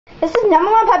This is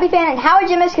 #1 puppy fan and how a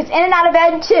gymnast gets in and out of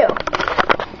bed too.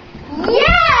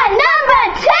 Yeah,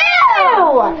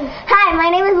 #2! Hi, my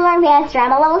name is Lauren Bannister.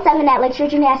 I'm a level 7 at Lakeshore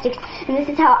Gymnastics, and this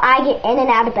is how I get in and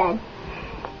out of bed.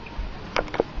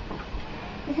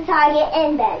 This is how I get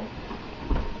in bed.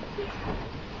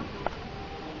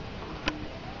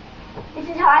 This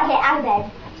is how I get out of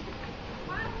bed.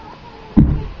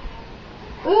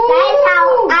 That is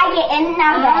how I get in and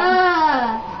out of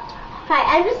bed. Hi,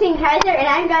 I'm Justine Kaiser and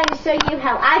I'm going to show you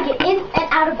how I get in and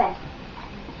out of bed.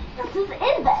 This is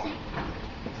in bed.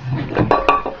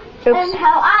 Oops. And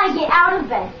how I get out of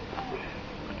bed.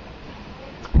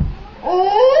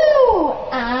 Ooh!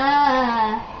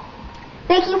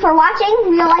 Thank you for watching.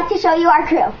 We would like to show you our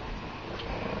crew.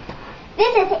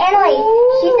 This is Annalise.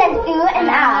 She says ooh and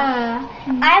ah.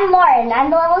 I'm Lauren. I'm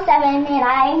the level 7 and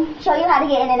I show you how to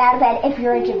get in and out of bed if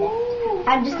you're a gymnast.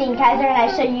 I'm Justine Kaiser and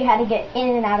I show you how to get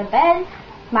in and out of bed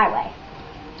my way.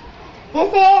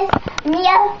 This is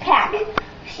Mia Pack.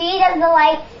 She does the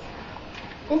lights.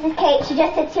 This is Kate. She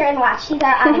just sits here and watches. She's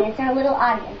our audience, our little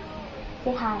audience.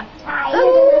 Say hi. Hi.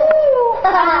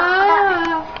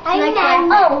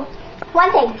 Oh,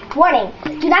 one thing. Warning.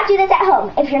 Do not do this at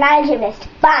home if you're not a gymnast.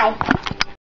 Bye.